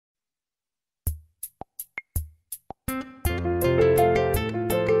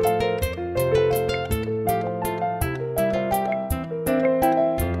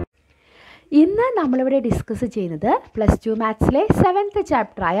നമ്മളിവിടെ ഡിസ്കസ് ചെയ്യുന്നത് +2 മാത്സിലെ 7th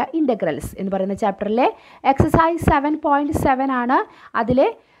ചാപ്റ്ററായ integrals എന്ന് പറയുന്ന ചാപ്റ്ററിലെ എക്സസൈസ് 7.7 ആണ്. അതിലെ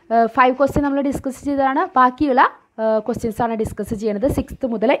 5 ക്വസ്റ്റ്യൻ നമ്മൾ ഡിസ്കസ് ചെയ്തതാണ്. ബാക്കിയുള്ള ക്വസ്റ്റ്യൻസാണ് ഡിസ്കസ് ചെയ്യുന്നത് 6th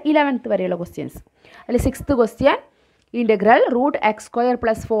മുതൽ 11th വരെയുള്ള ക്വസ്റ്റ്യൻസ്. അതിൽ 6th question integral √x²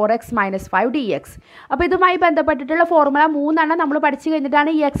 + 4x - 5 dx. അപ്പോൾ ഇതുമായി ബന്ധപ്പെട്ടിട്ടുള്ള ഫോർമുല 3 നമ്മൾ പഠിച്ചു കഴിഞ്ഞിട്ടാണ്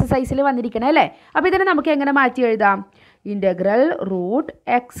ഈ എക്സസൈസിൽ വന്നിരിക്കുന്നത് അല്ലേ. അപ്പോൾ ഇതിനെ നമുക്ക് എങ്ങനെ മാറ്റി എഴുതാം? ഇൻ്റഗ്രൽ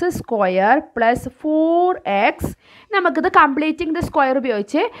 √x² + 4x നമുക്കിത് കംപ്ലീറ്റിംഗ് ദ സ്ക്വയർ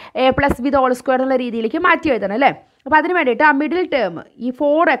ഉപയോഗിച്ച് a+b² എന്നുള്ള രീതിയിലേക്ക് മാറ്റി എഴുതണം അല്ലേ. അപ്പോൾ അതിന് വേണ്ടിയിട്ട് ആ മിഡിൽ ടേം ഈ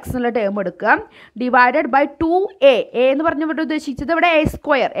 4x എന്നുള്ള ടേം എടുക്കുക, ഡിവൈഡഡ് ബൈ 2a. എന്ന് പറഞ്ഞുകൊണ്ട് ഉദ്ദേശിച്ചത് ഇവിടെ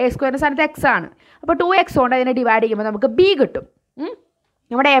a²ൻ്റെ സ്ഥാനത്ത് x ആണ്. അപ്പോൾ 2x കൊണ്ട് അതിനെ ഡിവൈഡ് ചെയ്യുമ്പോൾ നമുക്ക് b കിട്ടും.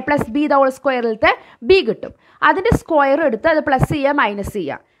 നമ്മുടെ a+b² b കിട്ടും. അതിൻ്റെ സ്ക്വയർ എടുത്ത് അത് പ്ലസ് ചെയ്യുക മൈനസ്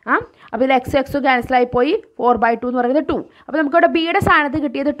ചെയ്യുക. അപ്പോൾ ഇതിൽ എക്സും ക്യാൻസലായി പോയി 4/2 എന്ന് പറയുന്നത് 2. അപ്പോൾ നമുക്കിവിടെ ബിയുടെ സ്ഥാനത്ത്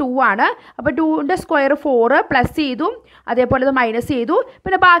കിട്ടിയത് 2 ആണ്. അപ്പോൾ 2ൻ്റെ സ്ക്വയർ 4 പ്ലസ് ചെയ്തു, അതേപോലെ ഇത് മൈനസ് ചെയ്തു,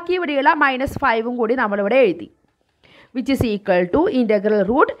 പിന്നെ ബാക്കി ഇവിടെയുള്ള -5 കൂടി നമ്മളിവിടെ എഴുതി, which is equal to integral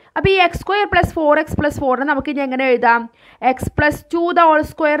root. അപ്പോൾ ഈ x² + 4x + 4 നമുക്ക് ഇനി എങ്ങനെ എഴുതാം? x +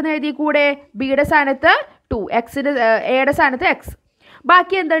 2² എന്ന് എഴുതി കൂടെ. ബിയുടെ സ്ഥാനത്ത് 2, എയുടെ സ്ഥാനത്ത് x.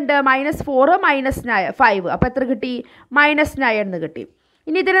 ബാക്കി എന്തുണ്ട്? -4 - 5. അപ്പോൾ എത്ര കിട്ടി? -9 എന്ന് കിട്ടി.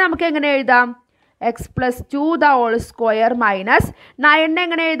 ഇനി ഇതിനെ നമുക്ക് എങ്ങനെ എഴുതാം? x + 2² - 9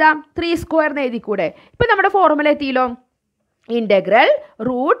 എങ്ങനെ എഴുതാം? 3² എന്ന് എഴുതി കൂടെ. ഇപ്പം നമ്മുടെ ഫോർമുല എത്തിയല്ലോ. ഇൻ്റഗ്രൽ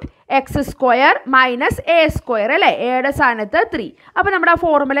 √x² - a² അല്ലേ. എയുടെ സ്ഥാനത്ത് 3. അപ്പോൾ നമ്മുടെ ആ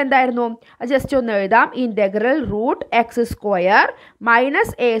ഫോർമുല എന്തായിരുന്നു? ജസ്റ്റ് ഒന്ന് എഴുതാം. Integral √x²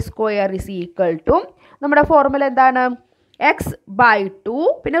 - a² is equal to നമ്മുടെ ഫോർമുല എന്താണ്? x/2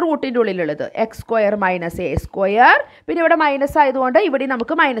 പിന്നെ റൂട്ടിൻ്റെ ഉള്ളിലുള്ളത് x² - a². പിന്നെ ഇവിടെ മൈനസ് ആയതുകൊണ്ട് ഇവിടെ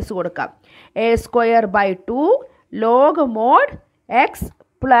നമുക്ക് മൈനസ് കൊടുക്കാം. a²/2 log mod x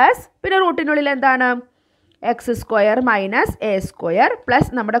plus പിന്നെ റൂട്ടിനുള്ളിൽ എന്താണ്? x² - a² പ്ലസ്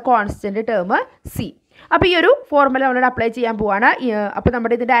നമ്മുടെ കോൺസ്റ്റൻറ്റ് ടേം c. അപ്പോൾ ഈ ഒരു ഫോർമുല നമ്മളോട് അപ്ലൈ ചെയ്യാൻ പോവാണ്. അപ്പോൾ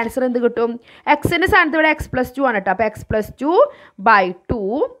നമ്മുടെ ഇതിൻ്റെ ആൻസർ എന്ത് കിട്ടും? എക്സിൻ്റെ സ്ഥാനത്ത് ഇവിടെ x + 2 ആണ് കേട്ടോ. അപ്പോൾ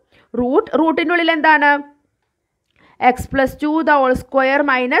x+2/2 റൂട്ടിൻ്റെ ഉള്ളിൽ എന്താണ്? x + 2² -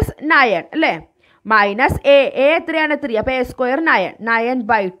 9 അല്ലേ. മൈനസ് a എത്രയാണ്? 3. അപ്പോൾ a²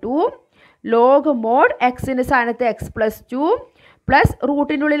 9/2 log mod എക്സിൻ്റെ സ്ഥാനത്ത് x + 2 പ്ലസ്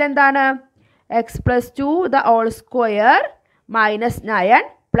റൂട്ടിൻ്റെ ഉള്ളിൽ എന്താണ്? x + 2² - 9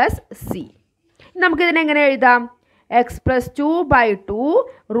 plus c. നമുക്കിതിനെങ്ങനെ എഴുതാം? x +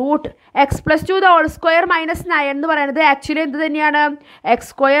 2/2 x + 2² - 9 എന്ന് പറയുന്നത് ആക്ച്വലി എന്ത് തന്നെയാണ്?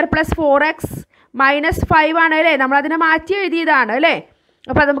 x² + 4x - 5 ആണ് അല്ലേ. നമ്മളതിനെ മാറ്റി എഴുതിയതാണ് അല്ലേ.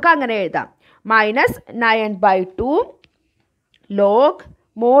 അപ്പോൾ നമുക്ക് അങ്ങനെ എഴുതാം. -9/2 log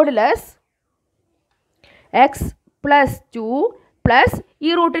മോഡുലസ് x + 2 പ്ലസ് ഈ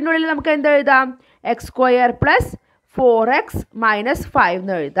റൂട്ടിനുള്ളിൽ നമുക്ക് എന്ത് എഴുതാം? x² + 4x - 5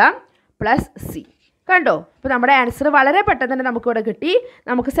 എന്ന് എഴുതാം പ്ലസ് c. കണ്ടോ? അപ്പോൾ നമ്മുടെ ആൻസർ വളരെ പെട്ടെന്ന് തന്നെ നമുക്കിവിടെ കിട്ടി.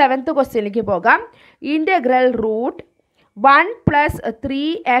 നമുക്ക് 7th ക്വസ്റ്റ്യനിലേക്ക് പോകാം. Integral √1 +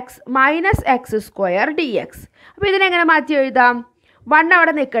 3x - x² dx. അപ്പോൾ ഇതിനെങ്ങനെ മാറ്റി എഴുതാം? 1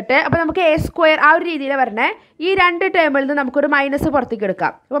 അവിടെ നിൽക്കട്ടെ. അപ്പോൾ നമുക്ക് a² ആ ഒരു രീതിയിൽ വരണേ. ഈ 2 ടേമിൽ നിന്ന് നമുക്കൊരു മൈനസ് പുറത്തേക്ക്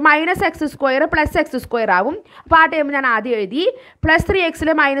എടുക്കാം. അപ്പോൾ -x² + x² ആവും. അപ്പോൾ ആ ടേം ഞാൻ ആദ്യം എഴുതി. +3x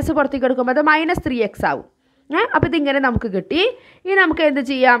മൈനസ് പുറത്തേക്ക് എടുക്കുമ്പോൾ അത് -3x ആവും. അപ്പോൾ ഇതിങ്ങനെ നമുക്ക് കിട്ടി. ഇനി നമുക്ക് എന്ത്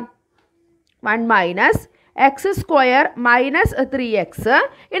ചെയ്യാം? 1 - x² - 3x.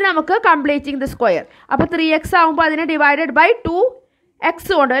 ഇനി നമുക്ക് കംപ്ലീറ്റിംഗ് ദ സ്ക്വയർ. അപ്പോൾ 3x ആകുമ്പോൾ അതിനെ ഡിവൈഡഡ് ബൈ 2x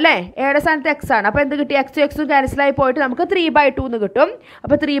കൊണ്ട് അല്ലേ. എയുടെ സ്ഥാനത്ത് x ആണ്. അപ്പോൾ എന്ത് കിട്ടി? x ക്യാൻസലായി പോയിട്ട് നമുക്ക് 3/2 എന്ന് കിട്ടും.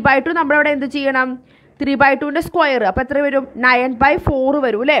 അപ്പോൾ 3/2 നമ്മളവിടെ എന്ത് ചെയ്യണം? 3/2ൻ്റെ സ്ക്വയർ. അപ്പോൾ എത്ര വരും? 9/4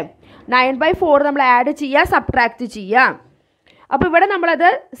 വരും അല്ലേ. 9/4 നമ്മൾ ആഡ് ചെയ്യുക, സബ്ട്രാക്റ്റ് ചെയ്യുക. അപ്പോൾ ഇവിടെ നമ്മളത്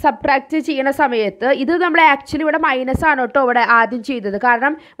സബ്ട്രാക്റ്റ് ചെയ്യുന്ന സമയത്ത് ഇത് നമ്മൾ ആക്ച്വലി ഇവിടെ മൈനസ് ആണ് കേട്ടോ ഇവിടെ ആദ്യം ചെയ്തത്.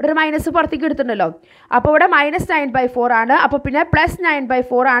 കാരണം ഇവിടെ ഒരു മൈനസ് പുറത്തേക്ക് എടുത്തിട്ടുണ്ടല്ലോ. അപ്പോൾ ഇവിടെ -9/4 ആണ്. അപ്പോൾ പിന്നെ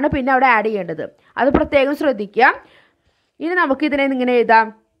 +9/4 ആണ് പിന്നെ അവിടെ ആഡ് ചെയ്യേണ്ടത്. അത് പ്രത്യേകം ശ്രദ്ധിക്കുക. ഇനി നമുക്ക് ഇതിനെ ഇങ്ങനെ എഴുതാം,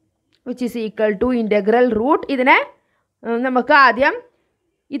 which is equal to integral root. ഇതിനെ നമുക്ക് ആദ്യം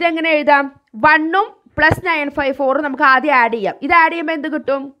ഇതെങ്ങനെ എഴുതാം? 1ഉം +9/4 നമുക്ക് ആദ്യം ആഡ് ചെയ്യാം. ഇത് ആഡ് ചെയ്യുമ്പോൾ എന്ത്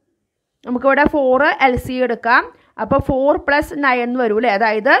കിട്ടും? നമുക്കിവിടെ 4 LC എടുക്കാം. അപ്പോൾ 4 + 9 വരും അല്ലേ.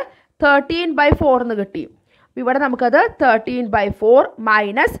 അതായത് 13/4 എന്ന് കിട്ടി. അപ്പോൾ ഇവിടെ നമുക്കത് 13/4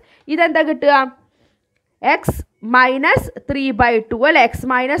 മൈനസ് ഇതെന്താ കിട്ടുക? x - 3/2 അല്ലേ. x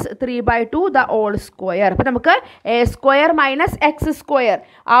 - 3/2 2. അപ്പോൾ നമുക്ക് a² - x²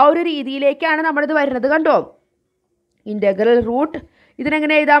 ആ ഒരു രീതിയിലേക്കാണ് നമ്മളിത് വരുന്നത്. കണ്ടോ? ഇൻ്റഗ്രൽ റൂട്ട്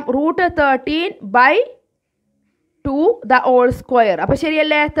ഇതിനെങ്ങനെ എഴുതാം? √13/2 2. അപ്പോൾ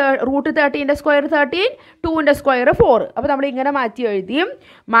ശരിയല്ലേ? √13ൻ്റെ സ്ക്വയർ 13, 2ൻ്റെ സ്ക്വയർ 4. അപ്പോൾ നമ്മൾ ഇങ്ങനെ മാറ്റി എഴുതി.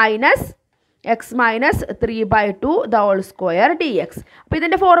 Minus X minus 3/2 the whole square D X. അപ്പോൾ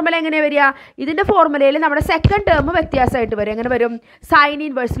ഇതിൻ്റെ ഫോർമുല എങ്ങനെയാണ് വരിക? ഇതിൻ്റെ ഫോർമുലയിൽ നമ്മുടെ സെക്കൻഡ് ടേം വ്യത്യാസമായിട്ട് വരും. എങ്ങനെ വരും? സൈൻ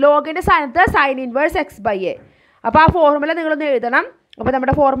ഇൻവേഴ്സ്, ലോഗിൻ്റെ സ്ഥാനത്ത് സൈൻ ഇൻവേഴ്സ് x/a. അപ്പോൾ ആ ഫോർമുല നിങ്ങളൊന്ന് എഴുതണം. അപ്പോൾ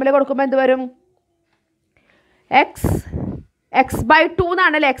നമ്മുടെ ഫോർമുല കൊടുക്കുമ്പോൾ എന്ത് വരും? x/2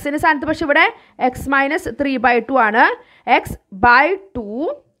 എന്നാണല്ലേ എക്സിൻ്റെ സ്ഥാനത്ത്, പക്ഷെ ഇവിടെ എക്സ് മൈനസ് 3/2 ആണ്. x/2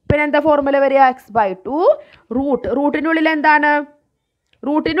 പിന്നെ എന്താ ഫോർമുല വരിക? x/2 റൂട്ടിൻ്റെ ഉള്ളിൽ എന്താണ്?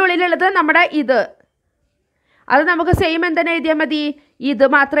 റൂട്ടിൻ്റെ ഉള്ളിലുള്ളത് നമ്മുടെ ഇത്, അത് നമുക്ക് സെയിം എന്തെന്നെ എഴുതിയാൽ മതി? ഇത്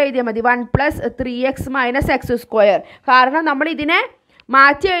മാത്രം എഴുതിയാൽ മതി. 1 + 3x - x². കാരണം നമ്മൾ ഇതിനെ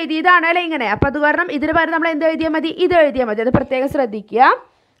മാറ്റി എഴുതിയതാണ് അല്ലേ ഇങ്ങനെ. അപ്പോൾ അത് കാരണം ഇതിന് പകരം നമ്മൾ എന്ത് എഴുതിയാൽ മതി? ഇത് എഴുതിയാൽ മതി. അത് പ്രത്യേകം ശ്രദ്ധിക്കുക.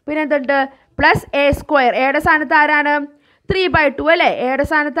 പിന്നെ എന്തുണ്ട്? Plus a². എയുടെ സ്ഥാനത്ത് ആരാണ്? 3/2 അല്ലേ? എയുടെ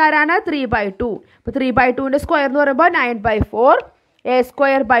സ്ഥാനത്ത് ആരാണ്? 3/2. അപ്പോൾ 3/2ൻ്റെ സ്ക്വയർ എന്ന് പറയുമ്പോൾ 9/4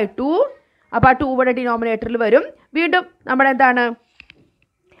 a²/2. അപ്പോൾ ആ 2 ഇവിടെ ഡിനോമിനേറ്ററിൽ വരും. വീണ്ടും നമ്മുടെ എന്താണ്?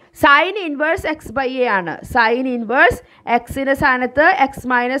 സൈൻ ഇൻവേഴ്സ് x/a ആണ്. സൈൻ ഇൻവേഴ്സ് എക്സിൻ്റെ സ്ഥാനത്ത് x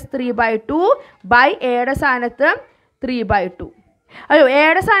മൈനസ് 3/2 ബൈ എയുടെ സ്ഥാനത്ത് 3/2. അയ്യോ,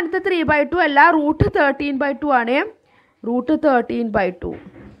 എയുടെ സ്ഥാനത്ത് 3/2 അല്ല, റൂട്ട് 13/2 ആണ്. റൂട്ട് 13/2.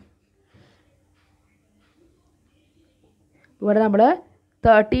 ഇവിടെ നമ്മൾ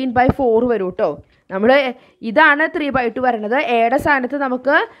 13/4 വരും കേട്ടോ. നമ്മൾ ഇതാണ് 3/2 വരുന്നത്. എയുടെ സ്ഥാനത്ത്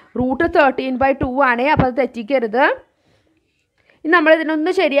നമുക്ക് റൂട്ട് 13/2 ആണ്. അപ്പോൾ അത് തെറ്റിക്കരുത്. ഇനി നമ്മൾ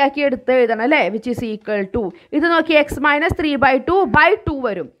ഇതിനൊന്ന് ശരിയാക്കി എടുത്ത് എഴുതണം അല്ലേ? വിച്ച് ഈസ് ഈക്വൽ ടു ഇത് നോക്കി x മൈനസ് 3/2/2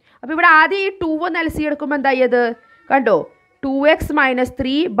 വരും. അപ്പോൾ ഇവിടെ ആദ്യം ഈ 2 ഒന്ന് എൽസി എടുക്കുമ്പോൾ എന്തായത്? കണ്ടോ? 2x -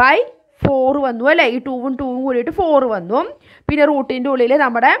 3/4 വന്നു അല്ലേ? ഈ 2ഉം 2ഉം കൂടിയിട്ട് 4 വന്നു. പിന്നെ റൂട്ടിൻ്റെ ഉള്ളിൽ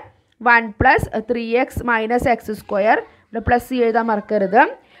നമ്മുടെ 1 + 3x - x². ഇവിടെ പ്ലസ് എഴുതാൻ മറക്കരുത്.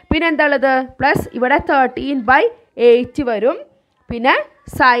 പിന്നെ എന്താ ഉള്ളത്? പ്ലസ് ഇവിടെ 13/8 വരും. പിന്നെ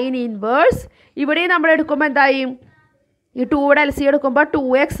സൈൻ ഇൻവേഴ്സ് ഇവിടെ നമ്മൾ എടുക്കുമ്പോൾ എന്തായി? ഈ 2 ഇവിടെ എൽസി എടുക്കുമ്പോൾ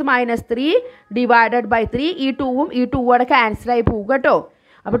 2x - 3 ഡിവൈഡഡ് ബൈ 3. ഈ 2ഉം ഈ 2ഉം ഇവിടെ ക്യാൻസലായി പോകും കേട്ടോ.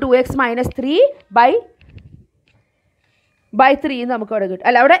 അപ്പോൾ 2x - 3/3 നമുക്ക് ഇവിടെ കിട്ടും.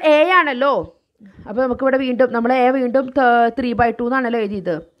 അല്ല, അവിടെ a ആണല്ലോ. അപ്പോൾ നമുക്കിവിടെ വീണ്ടും നമ്മൾ a വീണ്ടും 3/2 എന്നാണല്ലോ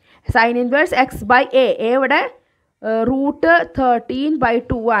എഴുതിയത്. Sine inverse x/a. ഇവിടെ റൂട്ട്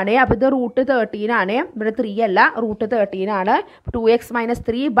 13/2 ആണ്. അപ്പോൾ ഇത് റൂട്ട് 13 ആണ്. ഇവിടെ 3 അല്ല, റൂട്ട് 13 ആണ്. 2x -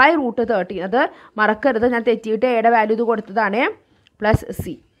 3/√13. അത് മറക്കരുത്, ഞാൻ തെറ്റിയിട്ട് എയുടെ വാല്യൂ ഇത് കൊടുത്തതാണ്. Plus c.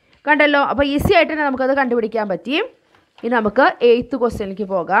 കണ്ടല്ലോ? അപ്പോൾ ഈസി ആയിട്ട് തന്നെ നമുക്കത് കണ്ടുപിടിക്കാൻ പറ്റി. ഇനി നമുക്ക് 8th ക്വസ്റ്റ്യനിലേക്ക്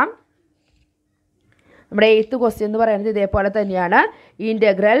പോകാം. നമ്മുടെ 8th ക്വസ്റ്റ്യൻ എന്ന് പറയുന്നത് ഇതേപോലെ തന്നെയാണ്.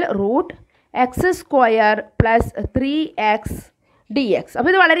 Integral root x² + 3x dx.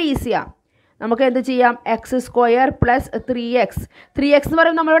 അപ്പോൾ ഇത് വളരെ ഈസിയാണ്. നമുക്ക് എന്ത് ചെയ്യാം? x² + 3x. 3x എന്ന്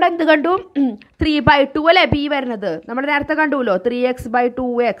പറയുമ്പോൾ നമ്മളിവിടെ എന്ത് കണ്ടു? 3/2 അല്ലേ b വരുന്നത്? നമ്മൾ നേരത്തെ കണ്ടുല്ലോ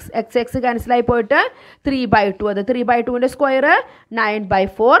 3x/2x. x ക്യാൻസലായി പോയിട്ട് 3/2. അത് 3/2ൻ്റെ സ്ക്വയർ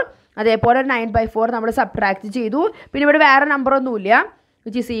 9/4. അതേപോലെ 9/4 നമ്മൾ സബ്ട്രാക്ട് ചെയ്തു. പിന്നെ ഇവിടെ വേറെ നമ്പറൊന്നുമില്ല.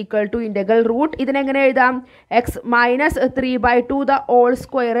 Which is equal to integral root ഇതിനെങ്ങനെ എഴുതാം? x minus 3/2 the whole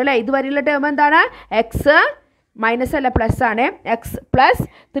square അല്ലേ? ഇതുവരെയുള്ള ടേം എന്താണ്? എക്സ് മൈനസ് അല്ല, പ്ലസ് ആണ്. X plus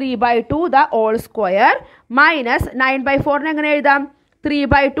 3/2 the whole square minus 9/4 എങ്ങനെ എഴുതാം?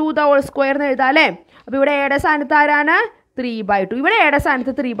 3/2 ദ ഹോൾ സ്ക്വയർ എന്ന് എഴുതാം അല്ലേ? അപ്പോൾ ഇവിടെ എയുടെ സ്ഥാനത്ത് ആരാണ്? 3/2. ഇവിടെ എയുടെ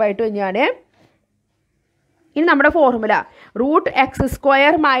സ്ഥാനത്ത് 3/2 തന്നെയാണ്. ഇനി നമ്മുടെ formula root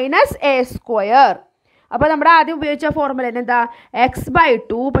x² minus a². അപ്പോൾ നമ്മുടെ ആദ്യം ഉപയോഗിച്ച ഫോർമുല എന്താ?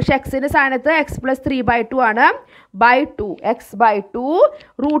 x/2. പക്ഷേ എക്സിൻ്റെ സ്ഥാനത്ത് x + 3/2 ആണ്. /2 x/2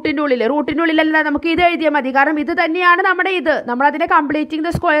 റൂട്ടിൻ്റെ ഉള്ളിലല്ല, നമുക്ക് ഇത് എഴുതിയാൽ മതി. കാരണം ഇത് തന്നെയാണ് നമ്മുടെ ഇത്. നമ്മളതിനെ കംപ്ലീറ്റിംഗ് ദ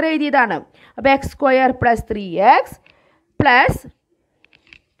സ്ക്വയർ എഴുതിയതാണ്. അപ്പോൾ x² + 3x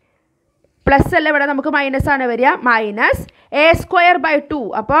പ്ലസ് അല്ല, ഇവിടെ നമുക്ക് മൈനസ് ആണ് വരിക. Minus a²/2.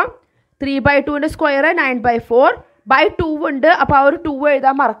 അപ്പോൾ 3/2ൻ്റെ സ്ക്വയർ 9/4 /2 ഉണ്ട്. അപ്പോൾ ആ ഒരു 2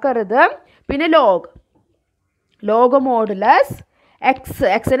 എഴുതാൻ മറക്കരുത്. പിന്നെ ലോഗ് മോഡുലസ്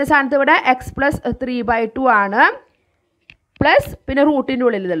എക്സിൻ്റെ സ്ഥാനത്ത് ഇവിടെ x + 3/2 ആണ്. പ്ലസ് പിന്നെ റൂട്ടിൻ്റെ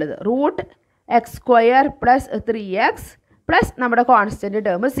ഉള്ളിലുള്ളത് റൂട്ട് x² + 3x പ്ലസ് നമ്മുടെ കോൺസ്റ്റൻറ്റ്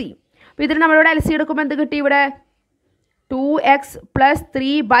ടേം c. അപ്പോൾ ഇതിന് നമ്മളിവിടെ എൽസി എടുക്കുമ്പോൾ എന്ത് കിട്ടി? ഇവിടെ 2x +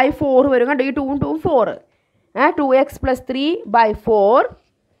 3/4 വരും. കണ്ടോ? ഈ 2ഉം 2ഉം 4. 2x + 3/4.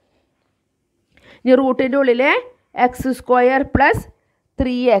 ഇനി റൂട്ടിൻ്റെ ഉള്ളിൽ x² +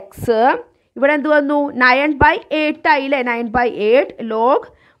 3x. ഇവിടെ എന്ത് വന്നു? 9/8 ആയില്ലേ? 9/8 ലോഗ്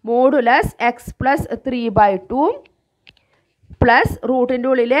മോഡുലസ് x + 3/2 പ്ലസ് റൂട്ടിൻ്റെ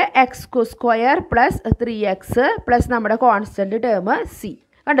ഉള്ളിൽ x² + 3x പ്ലസ് നമ്മുടെ കോൺസ്റ്റൻറ്റ് ടേം c.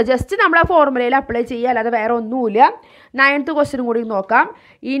 കണ്ടോ? ജസ്റ്റ് നമ്മൾ ആ ഫോർമുലയിൽ അപ്ലൈ ചെയ്യുക, അല്ലാതെ വേറെ ഒന്നുമില്ല. 9th ക്വസ്റ്റ്യൻ കൂടി നോക്കാം.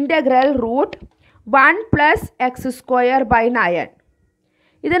 Integral root 1 + x² / 9.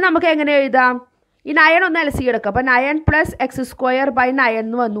 ഇത് നമുക്ക് എങ്ങനെ എഴുതാം? ഈ 9 ഒന്ന് LC എടുക്കുക. അപ്പോൾ 9 + x²/9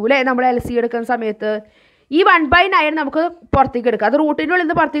 എന്ന് വന്നു അല്ലേ നമ്മൾ LC എടുക്കുന്ന സമയത്ത്. ഈ 1/9 നമുക്ക് പുറത്തേക്ക് എടുക്കാം. അത് റൂട്ടിൻ്റെ ഉള്ളിൽ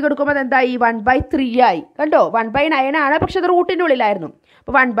നിന്ന് പുറത്തേക്ക് എടുക്കുമ്പോൾ അതെന്തായി 1/3 ആയി. കണ്ടോ 1/9 ആണ്, പക്ഷെ അത് റൂട്ടിൻ്റെ ഉള്ളിലായിരുന്നു.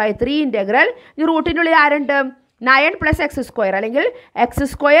 അപ്പോൾ 1/3 ഇൻ്റഗ്രൽ ഈ റൂട്ടിൻ്റെ ഉള്ളിൽ ആരുണ്ട് 9 + x² അല്ലെങ്കിൽ x²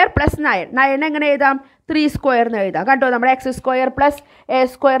 + 9. 9 എങ്ങനെ എഴുതാം 3² എന്ന് എഴുതാം. കണ്ടോ നമ്മുടെ x² + a²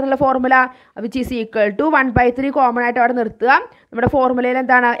 എന്നുള്ള formula which is equal to 1/3 common ആയിട്ട് അവിടെ നിർത്തുക. നമ്മുടെ ഫോർമുലയിൽ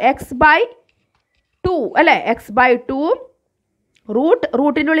എന്താണ് x/2 അല്ലേ, x/2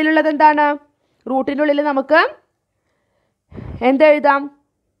 റൂട്ടിൻ്റെ ഉള്ളിലുള്ളത് എന്താണ്, റൂട്ടിൻ്റെ ഉള്ളിൽ നമുക്ക് എന്തെഴുതാം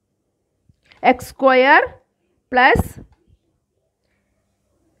x² +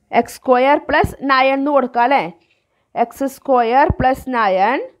 9 എന്ന് കൊടുക്കാം അല്ലേ. x² +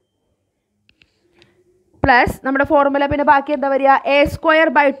 9 പ്ലസ് നമ്മുടെ ഫോർമുല പിന്നെ ബാക്കി എന്താ വരിക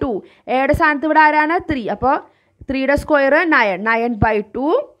a²/2. എയുടെ സ്ഥാനത്ത് ഇവിടെ ആരാണ് 3, അപ്പോൾ 3യുടെ സ്ക്വയർ 9, 9/2.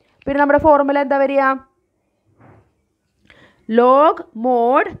 പിന്നെ നമ്മുടെ ഫോർമുല എന്താ വരിക log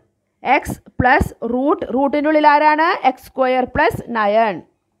mod x + റൂട്ടിൻ്റെ ഉള്ളിൽ ആരാണ് x² + 9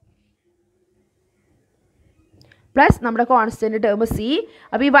 പ്ലസ് നമ്മുടെ കോൺസ്റ്റൻറ്റ് ടേം c.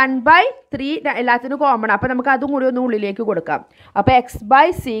 അപ്പോൾ ഈ 1/3 എല്ലാത്തിനും കോമൺ, അപ്പോൾ നമുക്ക് അതും കൂടി ഒന്ന് ഉള്ളിലേക്ക് കൊടുക്കാം. അപ്പോൾ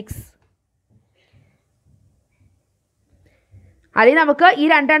x/6 അല്ലെങ്കിൽ നമുക്ക് ഈ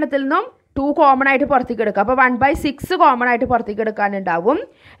രണ്ടെണ്ണത്തിൽ നിന്നും 2 കോമൺ ആയിട്ട് പുറത്തേക്ക് എടുക്കാം. അപ്പോൾ 1/6 കോമൺ ആയിട്ട് പുറത്തേക്ക് എടുക്കാനുണ്ടാവും.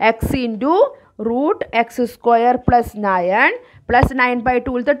 x × √x² + 9 പ്ലസ്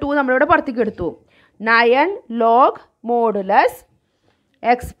 9/2 2 നമ്മളിവിടെ പുറത്തേക്ക് എടുത്തു. 9 log modulus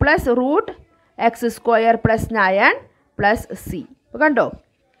x + √x² + 9 plus c. അപ്പോൾ കണ്ടോ,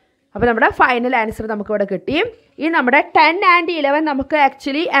 അപ്പോൾ നമ്മുടെ ഫൈനൽ ആൻസർ നമുക്കിവിടെ കിട്ടി. ഈ നമ്മുടെ 10 and 11 നമുക്ക്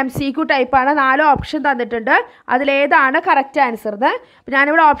ആക്ച്വലി MCQ ടൈപ്പാണ്. 4 ഓപ്ഷൻ തന്നിട്ടുണ്ട്, അതിലേതാണ് കറക്റ്റ് ആൻസർ എന്ന്. അപ്പോൾ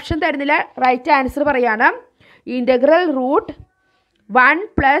ഞാനിവിടെ ഓപ്ഷൻ തരുന്നില്ല, റൈറ്റ് ആൻസർ പറയാണ്. Integral √1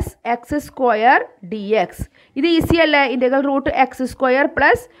 + x² dx. ഇത് ഈസി അല്ലേ, ഇൻ്റഗ്രൽ √x² +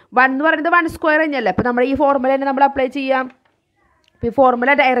 1 എന്ന് പറയുന്നത് 1² തന്നെയല്ലേ. അപ്പോൾ നമ്മൾ ഈ ഫോർമുല തന്നെ നമ്മൾ അപ്ലൈ ചെയ്യാം. അപ്പോൾ ഈ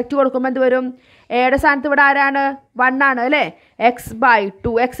ഫോർമുല ഡയറക്റ്റ് കൊടുക്കുമ്പോൾ എന്ത് വരും, എയുടെ സ്ഥാനത്ത് ഇവിടെ ആരാണ് 1 ആണ് അല്ലേ,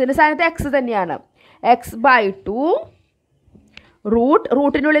 x/2. എക്സിൻ്റെ സ്ഥാനത്ത് x തന്നെയാണ്. x/2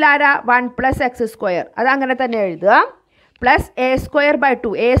 റൂട്ടിനുള്ളിൽ ആരാ 1 + x², അത് അങ്ങനെ തന്നെ എഴുതുക. പ്ലസ്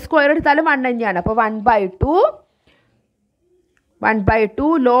a²/2, a² എടുത്താലും 1 തന്നെയാണ്. അപ്പോൾ 1/2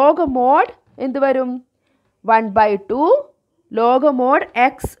 log mod എന്ത് വരും 1/2 log mod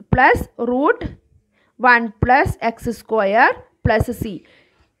x + √1 + x² + c.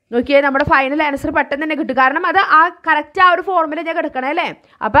 നോക്കിയേ നമ്മുടെ ഫൈനൽ ആൻസർ പെട്ടെന്ന് തന്നെ കിട്ടും, കാരണം അത് ആ കറക്റ്റ് ആ ഒരു ഫോർമുല ഞാൻ എടുക്കണേ അല്ലേ.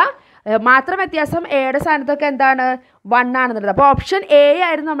 അപ്പം മാത്രം വ്യത്യാസം എയുടെ സ്ഥാനത്തൊക്കെ എന്താണ് 1 ആണെന്നുള്ളത്. അപ്പോൾ ഓപ്ഷൻ എ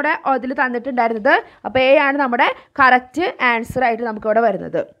ആയിരുന്നു നമ്മുടെ അതിൽ തന്നിട്ടുണ്ടായിരുന്നത്. അപ്പോൾ എ ആണ് നമ്മുടെ കറക്റ്റ് ആൻസർ ആയിട്ട് നമുക്കിവിടെ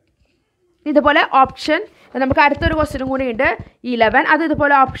വരുന്നത്. ഇതുപോലെ ഓപ്ഷൻ നമുക്ക് അടുത്തൊരു ക്വസ്റ്റ്യനും കൂടി ഉണ്ട് 11. അത്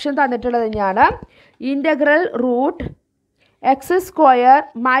ഇതുപോലെ ഓപ്ഷൻ തന്നിട്ടുള്ളത് തന്നെയാണ്. Integral √x²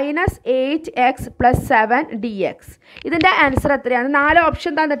 - 8x + 7 dx. ഇതിൻ്റെ ആൻസർ എത്രയാണ്? 4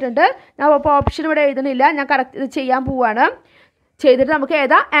 ഓപ്ഷൻ തന്നിട്ടുണ്ട്. ഞാൻ അപ്പോൾ ഓപ്ഷൻ ഇവിടെ എഴുതുന്നില്ല, ഞാൻ കറക്റ്റ് ഇത് ചെയ്യാൻ പോവുകയാണ്. ചെയ്തിട്ട് നമുക്ക്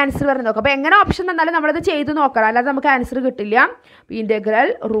ഏതാ ആൻസർ വരുന്നത് നോക്കാം. അപ്പോൾ എങ്ങനെ ഓപ്ഷൻ തന്നാലും നമ്മളത് ചെയ്ത് നോക്കണം, അല്ലാതെ നമുക്ക് ആൻസർ കിട്ടില്ല. Integral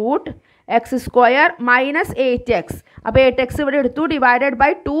 √x² - 8x. അപ്പോൾ 8x ഇവിടെ എടുത്തു,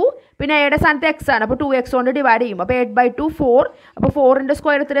 /2. പിന്നെ എയുടെ സ്ഥാനത്ത് x ആണ്, അപ്പോൾ 2x കൊണ്ട് ഡിവൈഡ് ചെയ്യും. അപ്പോൾ 8/2 4. അപ്പോൾ 4ൻ്റെ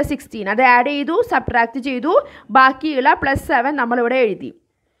സ്ക്വയർ എത്ര 16. അത് ആഡ് ചെയ്തു, സബ്ട്രാക്ട് ചെയ്തു, ബാക്കിയുള്ള +7 നമ്മളിവിടെ എഴുതി.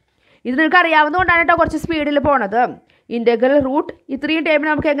 ഇത് നിങ്ങൾക്ക് അറിയാവുന്നതുകൊണ്ടാണ് കേട്ടോ കുറച്ച് സ്പീഡിൽ പോണത്. ഇൻ്റഗ്രൽ ഇത്രയും ടൈമിൽ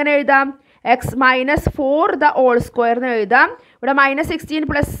നമുക്ക് എങ്ങനെ എഴുതാം x - 4² എന്ന് എഴുതാം. ഇവിടെ -16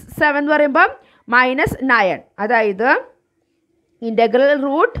 + 7 എന്ന് പറയുമ്പം -9. അതായത് ഇൻ്റഗ്രൽ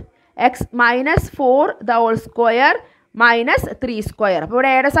x - 4² - 3². അപ്പോൾ ഇവിടെ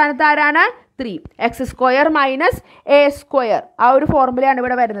എയുടെ സ്ഥാനത്ത് ആരാണ് 3, x² - a². ആ ഒരു ഫോർമുലയാണ്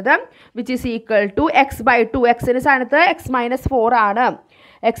ഇവിടെ വരുന്നത്. Which is equal to x/2. എക്സിൻ്റെ സ്ഥാനത്ത് x - 4 ആണ്.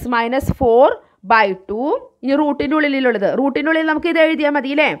 x - 4/2. ഇനി റൂട്ടിൻ്റെ ഉള്ളിലുള്ളത്, റൂട്ടിൻ്റെ ഉള്ളിൽ നമുക്ക് ഇത് എഴുതിയാൽ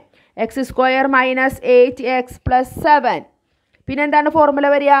മതി അല്ലേ, x² - 8x + 7. പിന്നെ എന്താണ് ഫോർമുല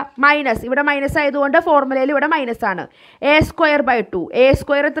വരിക മൈനസ്, ഇവിടെ മൈനസ് ആയതുകൊണ്ട് ഫോർമുലയിൽ ഇവിടെ മൈനസ് ആണ്. a²/2.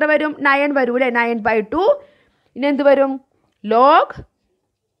 a² എത്ര വരും 9 വരും അല്ലേ, 9/2. ഇനി എന്ത് വരും ലോഗ്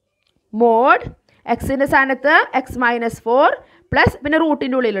മോഡ് എക്സിൻ്റെ സ്ഥാനത്ത് x - 4 പ്ലസ് പിന്നെ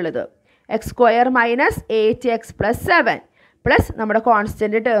റൂട്ടിൻ്റെ ഉള്ളിലുള്ളത് x² - 8x + 7 പ്ലസ് നമ്മുടെ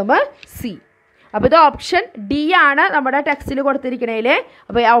കോൺസ്റ്റൻറ്റ് ടേം c. അപ്പോൾ ഇത് ഓപ്ഷൻ ഡി ആണ് നമ്മുടെ ടെക്സ്റ്റിൽ കൊടുത്തിരിക്കണേൽ.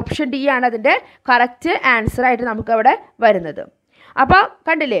 അപ്പോൾ ഓപ്ഷൻ ഡി ആണ് അതിൻ്റെ കറക്റ്റ് ആൻസർ ആയിട്ട് നമുക്കവിടെ വരുന്നത്. അപ്പോൾ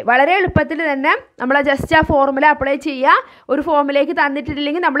കണ്ടില്ലേ, വളരെ എളുപ്പത്തിൽ തന്നെ നമ്മൾ ജസ്റ്റ് ആ ഫോർമുല അപ്ലൈ ചെയ്യുക. ഒരു ഫോർമുലയ്ക്ക്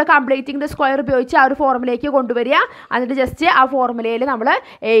തന്നിട്ടില്ലെങ്കിൽ നമ്മൾ കംപ്ലീറ്റിംഗ് ദ സ്ക്വയർ ഉപയോഗിച്ച് ആ ഒരു ഫോർമുലയ്ക്ക് കൊണ്ടുവരിക. എന്നിട്ട് ജസ്റ്റ് ആ ഫോർമുലയിൽ നമ്മൾ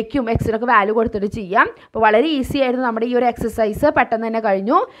എയ്ക്കും എക്സിനൊക്കെ വാല്യൂ കൊടുത്തിട്ട് ചെയ്യാം. അപ്പോൾ വളരെ ഈസി ആയിരുന്നു നമ്മുടെ ഈ ഒരു എക്സസൈസ്, പെട്ടെന്ന് തന്നെ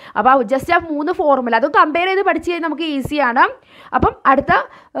കഴിഞ്ഞു. അപ്പോൾ ജസ്റ്റ് ആ 3 ഫോർമുല അത് കമ്പയർ ചെയ്ത് പഠിച്ച് കഴിഞ്ഞാൽ നമുക്ക് ഈസിയാണ്. അപ്പം അടുത്ത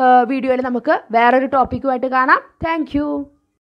വീഡിയോയിൽ നമുക്ക് വേറൊരു ടോപ്പിക്കുമായിട്ട് കാണാം. താങ്ക്